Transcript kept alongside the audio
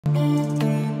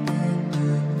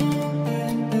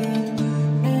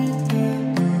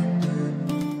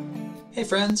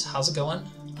friends, how's it going?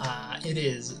 It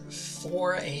is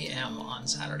 4 a.m. on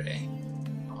Saturday.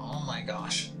 Oh my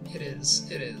gosh, it is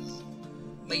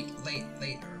late,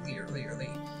 early.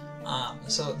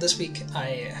 So this week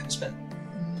I have spent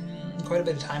quite a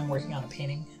bit of time working on a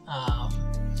painting.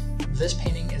 This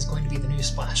painting is going to be the new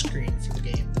splash screen for the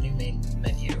game, the new main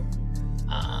menu.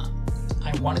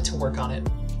 I wanted to work on it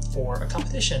for a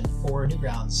competition for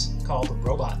Newgrounds called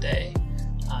Robot Day.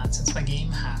 Since my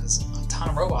game has a ton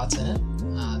of robots in it,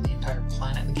 the entire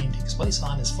planet the game takes place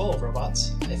on is full of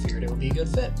robots, I figured it would be a good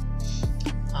fit.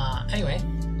 Anyway,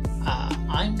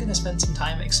 I'm going to spend some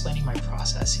time explaining my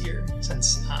process here,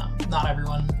 since not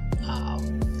everyone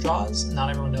draws, not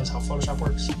everyone knows how Photoshop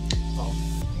works, so I'm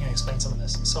going to explain some of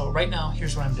this. So right now,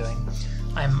 here's what I'm doing.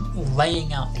 I'm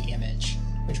laying out the image,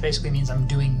 which basically means I'm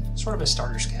doing sort of a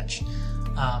starter sketch.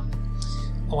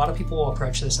 A lot of people will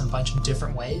approach this in a bunch of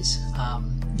different ways.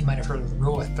 You might have heard of the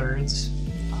rule of thirds.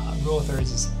 Rule of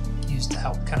thirds is used to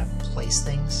help kind of place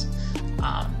things.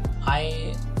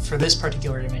 I, for this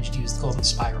particular image, used the golden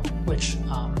spiral, which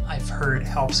I've heard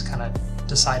helps kind of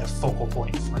decide a focal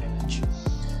point for an image.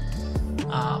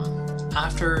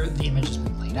 After the image has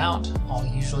been laid out, I'll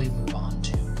usually move on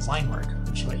to line work,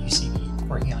 which is what you see me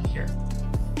working on here.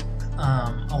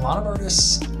 A lot of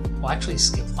artists will actually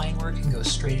skip line work and go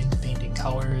straight into painting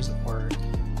colors or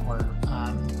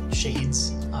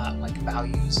shades, like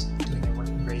values, doing their work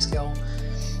in grayscale.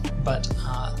 But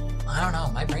I don't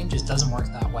know, my brain just doesn't work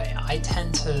that way. I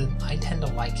tend to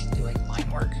like doing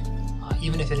line work,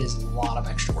 even if it is a lot of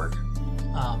extra work.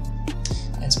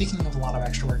 And speaking of a lot of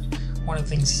extra work, one of the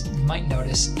things you might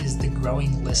notice is the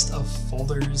growing list of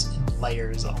folders and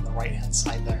layers on the right hand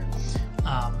side there.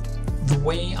 The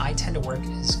way I tend to work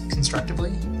is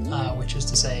constructively, which is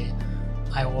to say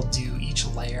I will do each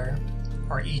layer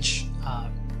or each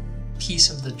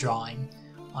piece of the drawing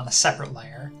on a separate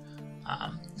layer.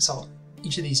 So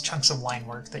each of these chunks of line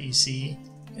work that you see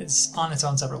is on its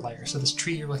own separate layer. So this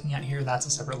tree you're looking at here, that's a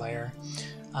separate layer.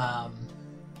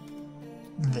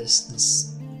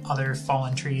 This other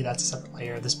fallen tree, that's a separate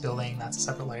layer. This building, that's a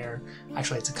separate layer.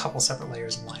 Actually, it's a couple separate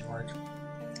layers of line work.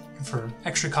 For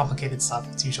extra complicated stuff,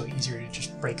 it's usually easier to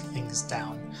just break things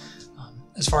down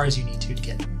as far as you need to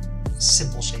get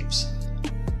simple shapes.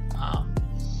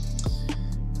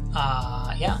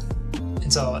 Yeah,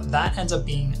 and so that ends up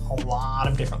being a lot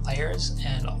of different layers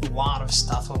and a lot of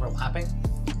stuff overlapping.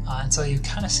 And so you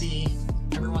kind of see,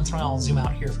 every once in a while I'll zoom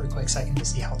out here for a quick second to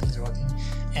see how things are looking,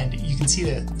 and you can see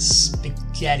the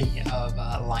spaghetti of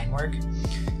line work.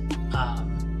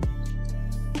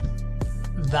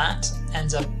 That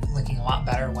ends up looking a lot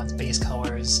better once base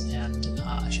colors and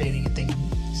shading and things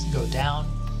go down,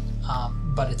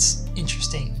 but it's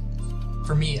interesting,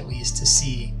 for me at least, to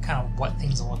see kind of what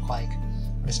things will look like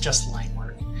when it's just line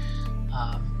work.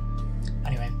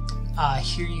 Anyway,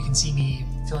 here you can see me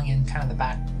filling in kind of the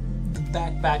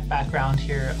background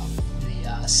here of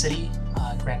the city,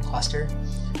 Grand Cluster.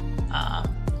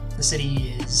 The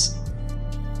city is,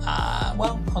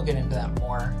 well, I'll get into that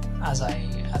more as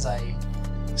I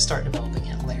start developing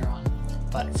it later on.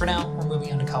 But for now, we're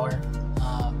moving on to color.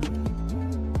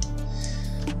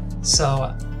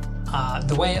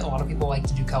 The way a lot of people like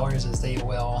to do colors is they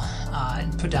will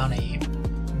put down a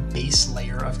base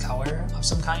layer of color of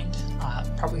some kind,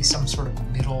 probably some sort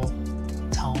of middle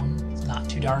tone, not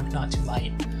too dark, not too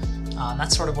light.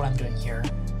 That's sort of what I'm doing here.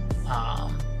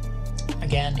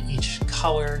 Again, each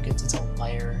color gets its own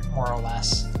layer, more or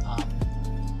less,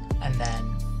 and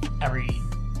then every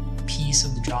piece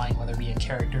of the drawing, whether it be a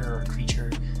character or a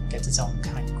creature, gets its own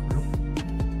kind of group,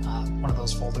 one of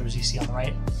those folders you see on the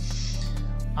right.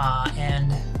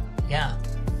 And yeah,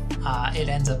 it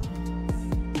ends up,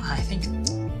 I think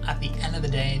at the end of the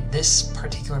day, this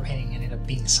particular painting ended up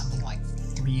being something like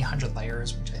 300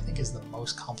 layers, which I think is the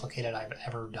most complicated I've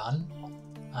ever done.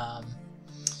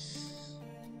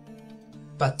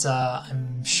 But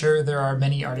I'm sure there are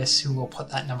many artists who will put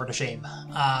that number to shame.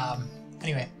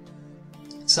 Anyway,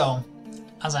 so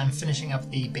as I'm finishing up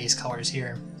the base colors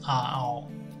here, I'll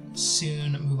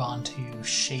soon move on to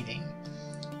shading.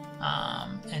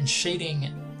 And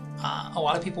shading, a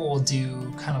lot of people will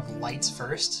do kind of lights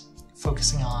first,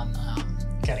 focusing on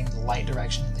getting the light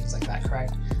direction and things like that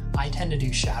correct. I tend to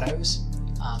do shadows.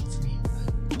 For me,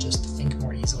 just think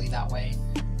more easily that way.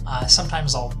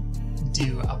 Sometimes I'll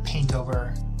do a paint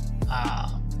over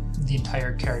the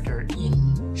entire character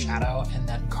in shadow and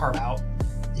then carve out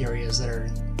the areas that are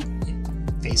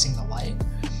facing the light.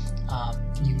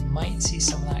 You might see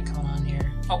some of that coming on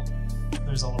here. Oh,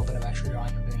 there's a little bit of extra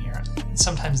drawing I'm doing here.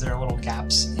 Sometimes there are little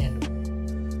gaps in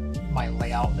my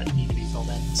layout that need to be filled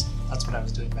in, so that's what I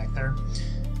was doing back there.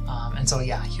 And so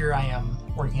yeah, here I am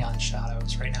working on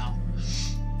shadows right now.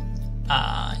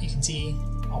 You can see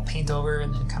I'll paint over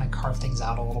and then kind of carve things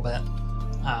out a little bit.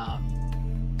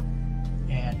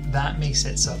 And that makes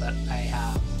it so that I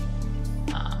have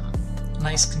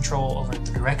nice control over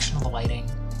the direction of the lighting.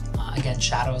 Again,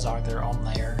 shadows are their own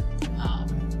layer.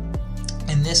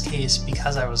 In this case,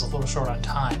 because I was a little short on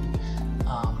time,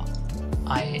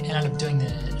 I ended up doing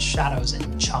the shadows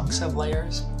in chunks of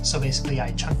layers. So basically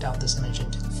I chunked out this image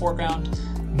into the foreground,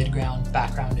 midground,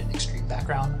 background, and extreme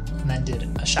background, and then did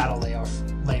a shadow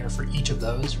layer for each of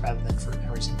those rather than for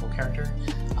every single character.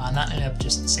 And that ended up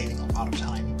just saving a lot of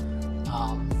time.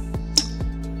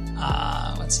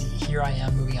 Let's see, here I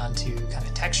am moving on to kind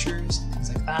of textures, things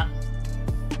like that.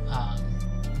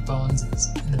 Bones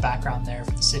in the background there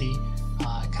for the city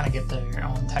kind of get their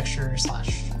own texture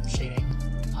 / shading.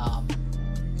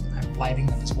 I'm lighting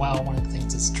them as well. One of the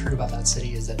things that's true about that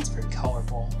city is that it's very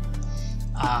colorful,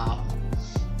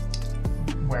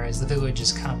 whereas the village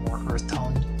is kind of more earth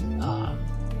toned.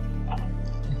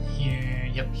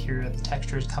 Here the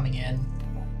texture is coming in.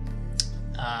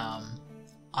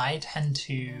 I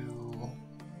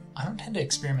don't tend to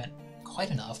experiment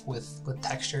quite enough with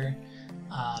texture.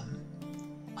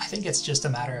 I think it's just a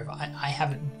matter of I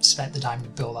haven't spent the time to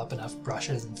build up enough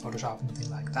brushes in Photoshop and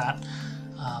things like that.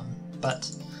 I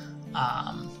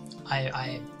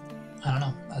don't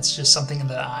know. That's just something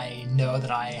that I know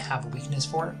that I have a weakness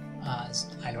for.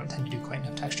 I don't tend to do quite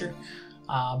enough texture.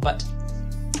 But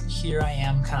here I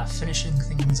am kind of finishing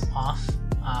things off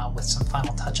with some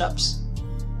final touch-ups.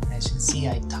 And as you can see,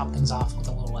 I top things off with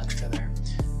a little extra there.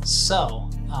 So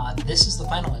this is the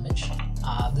final image.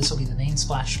 This will be the main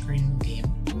splash screen of the game.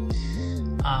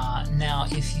 Now,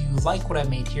 if you like what I've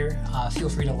made here, feel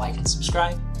free to like and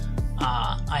subscribe.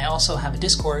 I also have a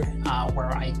Discord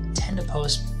where I tend to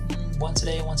post once a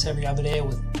day, once every other day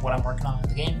with what I'm working on in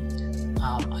the game.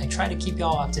 I try to keep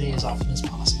y'all up to date as often as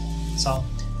possible, so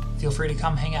feel free to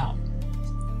come hang out.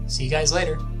 See you guys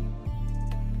later.